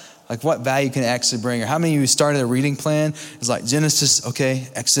that? Like, what value can it actually bring? Or how many of you started a reading plan? It's like Genesis, okay,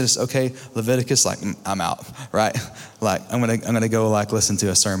 Exodus, okay, Leviticus, like, I'm out, right? Like, I'm gonna go like listen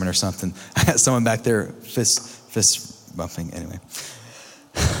to a sermon or something. I got someone back there fist bumping anyway.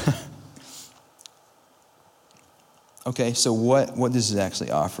 Okay, so what does it actually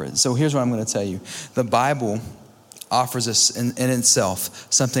offer? So here's what I'm going to tell you. The Bible offers us in itself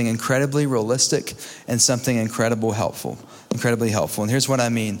something incredibly realistic and something incredibly helpful. And here's what I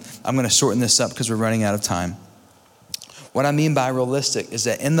mean. I'm going to shorten this up because we're running out of time. What I mean by realistic is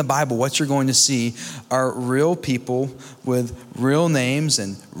that in the Bible, what you're going to see are real people with real names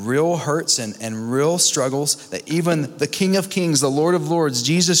and real hurts and real struggles, that even the King of Kings, the Lord of Lords,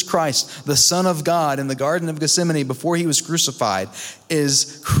 Jesus Christ, the Son of God in the Garden of Gethsemane before he was crucified,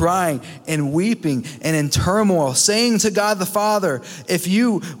 is crying and weeping and in turmoil, saying to God the Father, if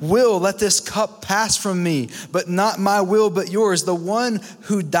you will, let this cup pass from me, but not my will, but yours. The one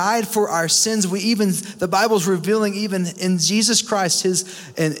who died for our sins, the Bible's revealing even in Jesus Christ,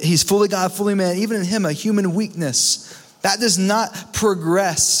 and he's fully God, fully man, even in him, a human weakness. That does not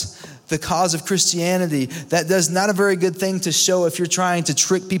progress the cause of Christianity. That does not a very good thing to show if you're trying to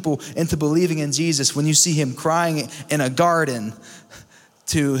trick people into believing in Jesus when you see him crying in a garden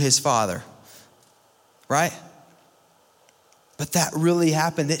to his Father, right? But that really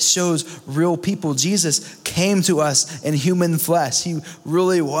happened. It shows real people. Jesus came to us in human flesh. He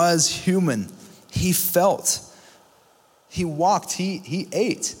really was human. He felt. He walked. He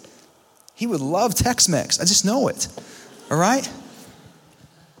ate. He would love Tex-Mex. I just know it. All right?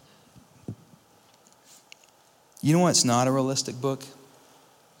 You know what's not a realistic book?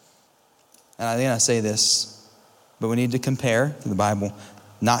 And I think I say this, but we need to compare to the Bible,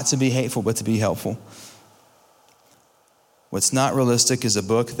 not to be hateful, but to be helpful. What's not realistic is a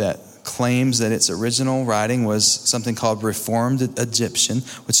book that claims that its original writing was something called Reformed Egyptian,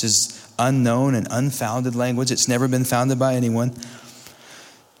 which is unknown and unfounded language. It's never been founded by anyone.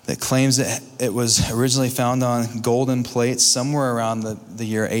 That claims that it was originally found on golden plates somewhere around the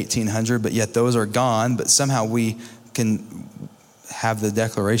year 1800, but yet those are gone. But somehow we can have the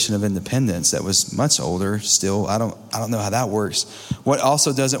Declaration of Independence that was much older still. I don't know how that works. What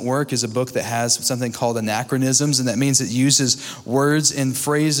also doesn't work is a book that has something called anachronisms, and that means it uses words and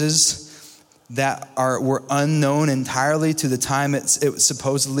phrases that were unknown entirely to the time it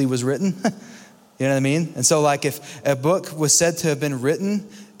supposedly was written. You know what I mean? And so like if a book was said to have been written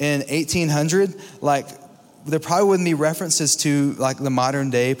in 1800, like there probably wouldn't be references to like the modern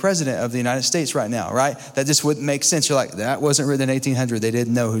day president of the United States right now, right? That just wouldn't make sense. You're like, that wasn't written in 1800. They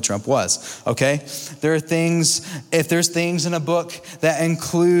didn't know who Trump was, okay? There are things, if there's things in a book that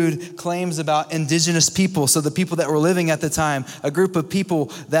include claims about indigenous people, so the people that were living at the time, a group of people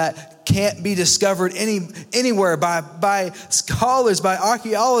that can't be discovered anywhere by scholars, by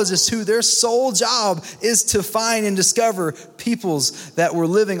archaeologists who their sole job is to find and discover peoples that were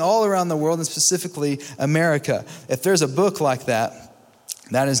living all around the world and specifically America. If there's a book like that,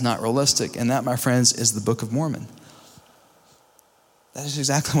 that is not realistic. And that, my friends, is the Book of Mormon. That is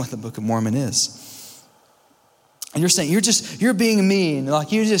exactly what the Book of Mormon is. And you're saying, you're being mean.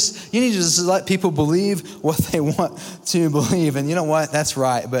 Like you need to just let people believe what they want to believe. And you know what? That's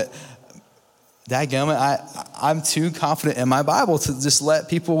right. But dadgummit, I'm too confident in my Bible to just let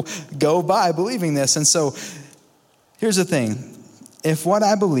people go by believing this. And so here's the thing. If what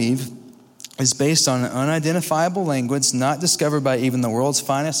I believe is based on an unidentifiable language not discovered by even the world's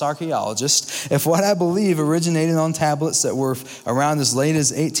finest archaeologists, if what I believe originated on tablets that were around as late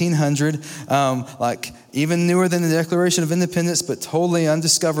as 1800, like even newer than the Declaration of Independence, but totally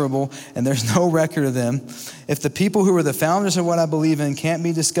undiscoverable, and there's no record of them, if the people who were the founders of what I believe in can't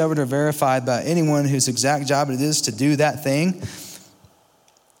be discovered or verified by anyone whose exact job it is to do that thing,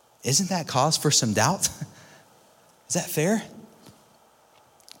 isn't that cause for some doubt? Is that fair?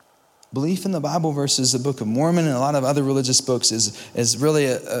 Belief in the Bible versus the Book of Mormon and a lot of other religious books is really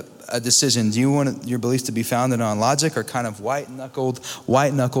a decision. Do you want your beliefs to be founded on logic or kind of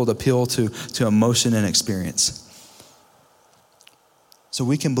white-knuckled appeal to emotion and experience? So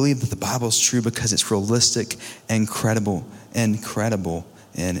we can believe that the Bible is true because it's realistic and credible in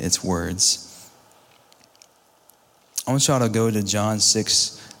its words. I want y'all to go to John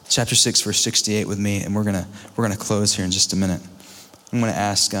 6, chapter 6, verse 68 with me, and we're gonna close here in just a minute. I'm going to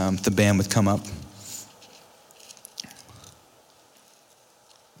ask if the band would come up.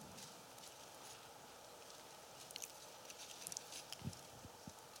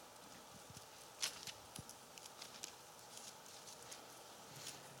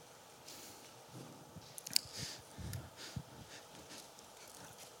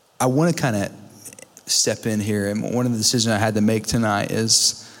 I want to kind of step in here, and one of the decisions I had to make tonight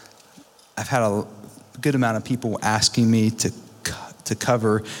is I've had a good amount of people asking me to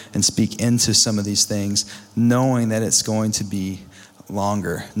cover and speak into some of these things, knowing that it's going to be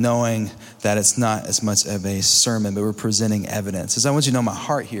longer, knowing that it's not as much of a sermon, but we're presenting evidence. As I want you to know my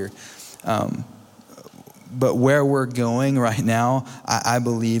heart here, but where we're going right now, I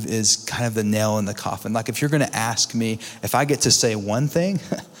believe is kind of the nail in the coffin. Like if you're going to ask me, if I get to say one thing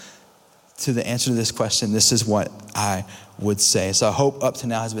to the answer to this question, this is what I would say. So I hope up to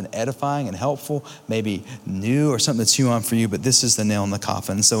now has been edifying and helpful, maybe new or something to chew on for you, but this is the nail in the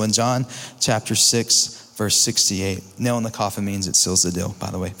coffin. So in John chapter 6, verse 68, nail in the coffin means it seals the deal, by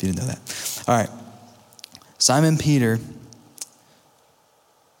the way, if you didn't know that. All right. Simon Peter,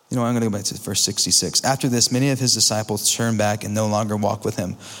 I'm going to go back to verse 66. After this, many of his disciples turned back and no longer walked with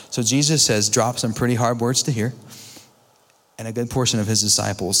him. So Jesus says, drop some pretty hard words to hear. And a good portion of his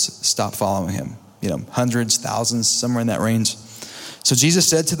disciples stopped following him. Hundreds, thousands, somewhere in that range. So Jesus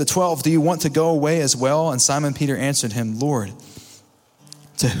said to the 12, do you want to go away as well? And Simon Peter answered him, Lord,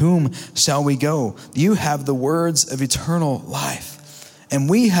 to whom shall we go? You have the words of eternal life. And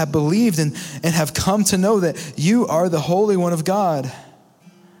we have believed and have come to know that you are the Holy One of God.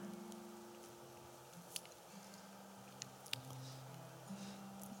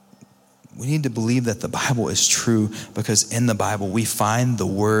 We need to believe that the Bible is true because in the Bible we find the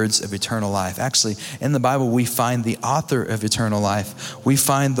words of eternal life. Actually, in the Bible we find the author of eternal life. We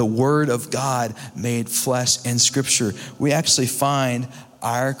find the Word of God made flesh in Scripture. We actually find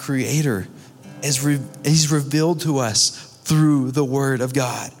our Creator. He's revealed to us through the Word of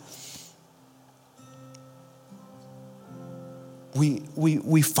God.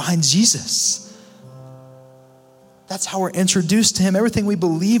 We find Jesus. That's how we're introduced to him. Everything we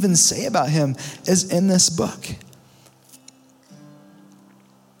believe and say about him is in this book.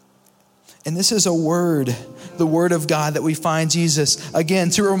 And this is a word, the Word of God, that we find Jesus.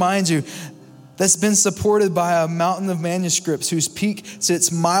 Again, to remind you, that's been supported by a mountain of manuscripts whose peak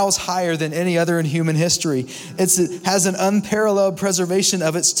sits miles higher than any other in human history. It has an unparalleled preservation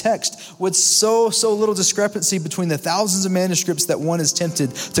of its text with so little discrepancy between the thousands of manuscripts that one is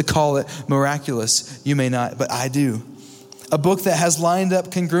tempted to call it miraculous. You may not, but I do. A book that has lined up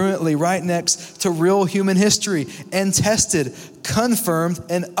congruently right next to real human history and tested, confirmed,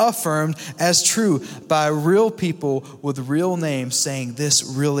 and affirmed as true by real people with real names saying this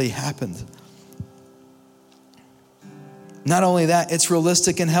really happened. Not only that, it's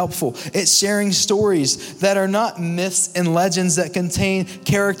realistic and helpful. It's sharing stories that are not myths and legends that contain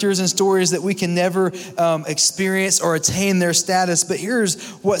characters and stories that we can never experience or attain their status. But here's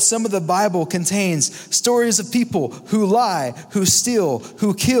what some of the Bible contains. Stories of people who lie, who steal,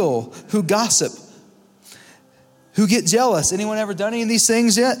 who kill, who gossip, who get jealous. Anyone ever done any of these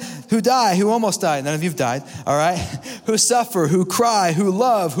things yet? Who die, who almost died. None of you've died, all right? Who suffer, who cry, who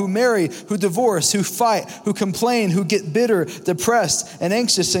love, who marry, who divorce, who fight, who complain, who get bitter, depressed, and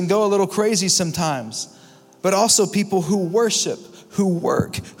anxious and go a little crazy sometimes. But also people who worship, who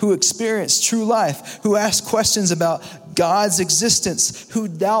work, who experience true life, who ask questions about God's existence, who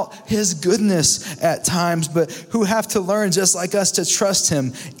doubt his goodness at times, but who have to learn just like us to trust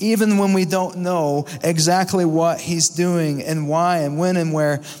him, even when we don't know exactly what he's doing and why and when and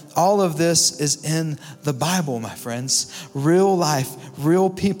where. All of this is in the Bible, my friends. Real life, real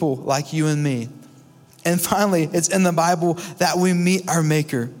people like you and me. And finally, it's in the Bible that we meet our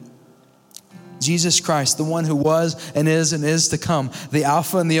Maker. Jesus Christ, the one who was and is to come, the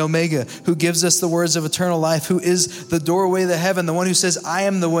Alpha and the Omega, who gives us the words of eternal life, who is the doorway to heaven, the one who says, I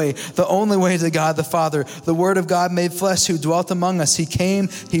am the way, the only way to God the Father, the Word of God made flesh, who dwelt among us. He came,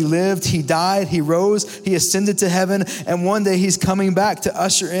 he lived, he died, he rose, he ascended to heaven, and one day he's coming back to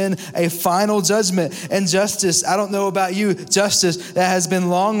usher in a final judgment and justice. I don't know about you, justice that has been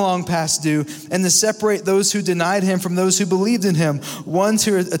long, long past due, and to separate those who denied him from those who believed in him, one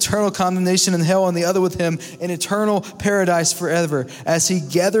to eternal condemnation in hell, and the other with him in eternal paradise forever, as he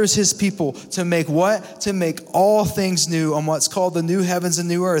gathers his people to make what? To make all things new on what's called the new heavens and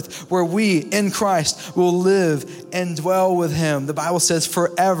new earth, where we in Christ will live and dwell with him. The Bible says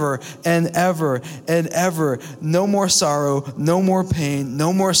forever and ever and ever. No more sorrow, no more pain,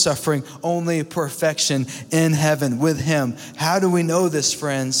 no more suffering, only perfection in heaven with him. How do we know this,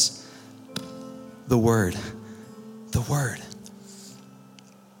 friends? The Word. The Word.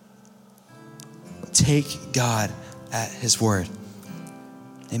 Take God at his word.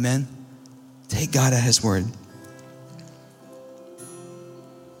 Amen? Take God at his word.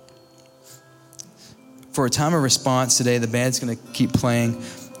 For a time of response today, the band's going to keep playing.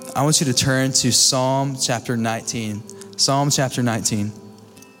 I want you to turn to Psalm chapter 19. Psalm chapter 19.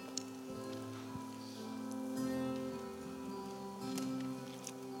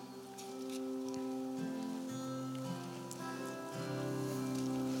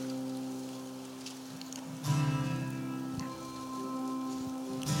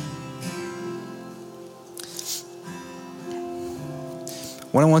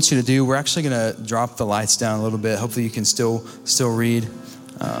 What I want you to do, we're actually going to drop the lights down a little bit. Hopefully you can still read,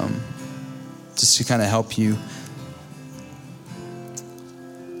 just to kind of help you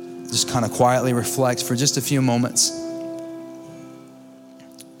just kind of quietly reflect for just a few moments.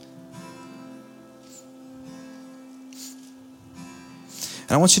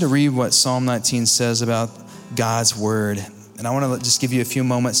 And I want you to read what Psalm 19 says about God's word. And I want to just give you a few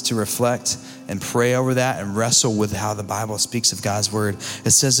moments to reflect and pray over that and wrestle with how the Bible speaks of God's word. It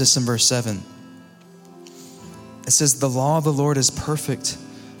says this in verse 7. It says, the law of the Lord is perfect,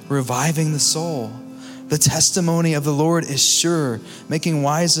 reviving the soul. The testimony of the Lord is sure, making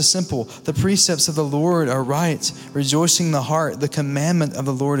wise the simple. The precepts of the Lord are right, rejoicing the heart. The commandment of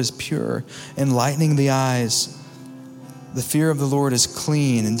the Lord is pure, enlightening the eyes. The fear of the Lord is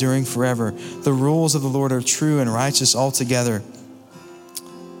clean, enduring forever. The rules of the Lord are true and righteous altogether.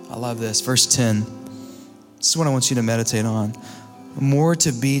 I love this. Verse 10. This is what I want you to meditate on. More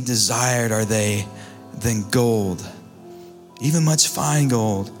to be desired are they than gold, even much fine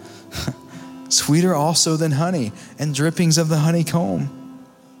gold. Sweeter also than honey and drippings of the honeycomb.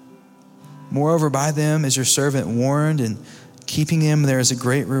 Moreover, by them is your servant warned, and keeping him there is a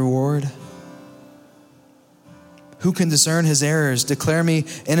great reward. Who can discern his errors? Declare me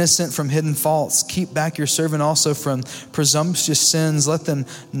innocent from hidden faults. Keep back your servant also from presumptuous sins. Let them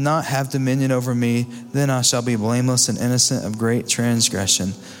not have dominion over me. Then I shall be blameless and innocent of great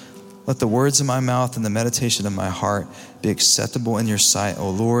transgression. Let the words of my mouth and the meditation of my heart be acceptable in your sight, O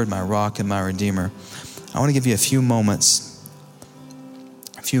Lord, my rock and my redeemer. I want to give you a few moments,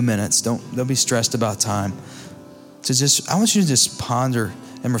 a few minutes. Don't be stressed about time. I want you to just ponder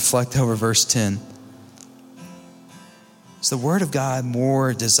and reflect over verse 10. Is the word of God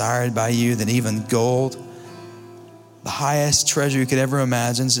more desired by you than even gold? The highest treasure you could ever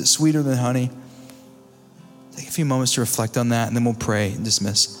imagine. Is it sweeter than honey? Take a few moments to reflect on that, and then we'll pray and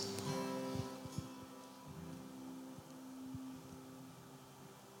dismiss.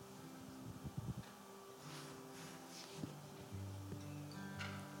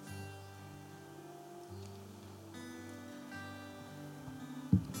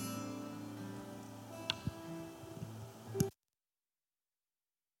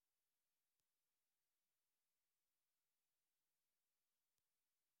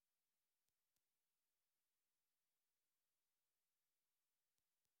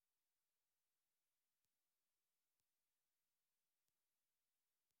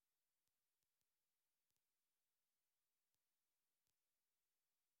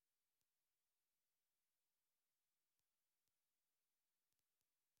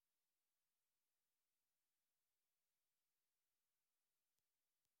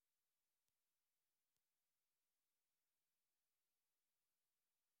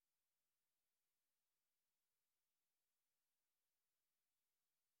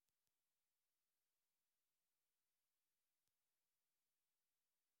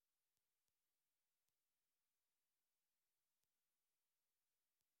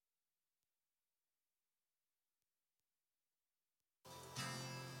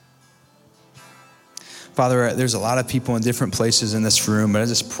 Father, there's a lot of people in different places in this room, but I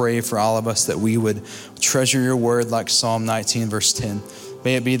just pray for all of us that we would treasure your word like Psalm 19, verse 10.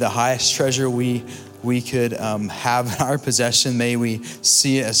 May it be the highest treasure we could have in our possession. May we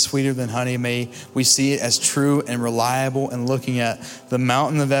see it as sweeter than honey. May we see it as true and reliable, and looking at the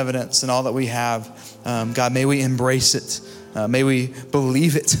mountain of evidence and all that we have. God, may we embrace it. May we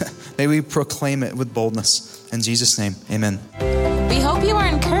believe it. May we proclaim it with boldness. In Jesus' name, amen. We hope you are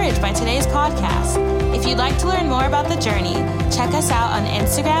encouraged by today's podcast. If you'd like to learn more about The Journey, check us out on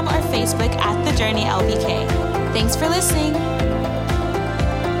Instagram or Facebook at The Journey LBK. Thanks for listening.